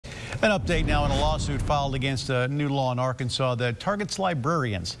An update now on a lawsuit filed against a new law in Arkansas that targets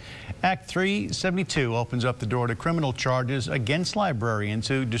librarians. Act 372 opens up the door to criminal charges against librarians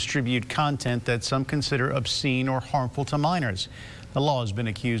who distribute content that some consider obscene or harmful to minors. The law has been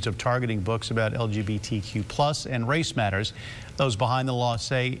accused of targeting books about LGBTQ+ and race matters. Those behind the law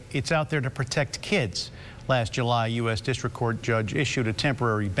say it's out there to protect kids. Last July, a U.S. District Court judge issued a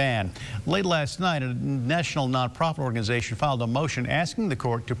temporary ban. Late last night, a national nonprofit organization filed a motion asking the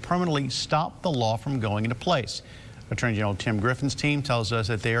court to permanently stop the law from going into place. Attorney General Tim Griffin's team tells us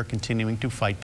that they are continuing to fight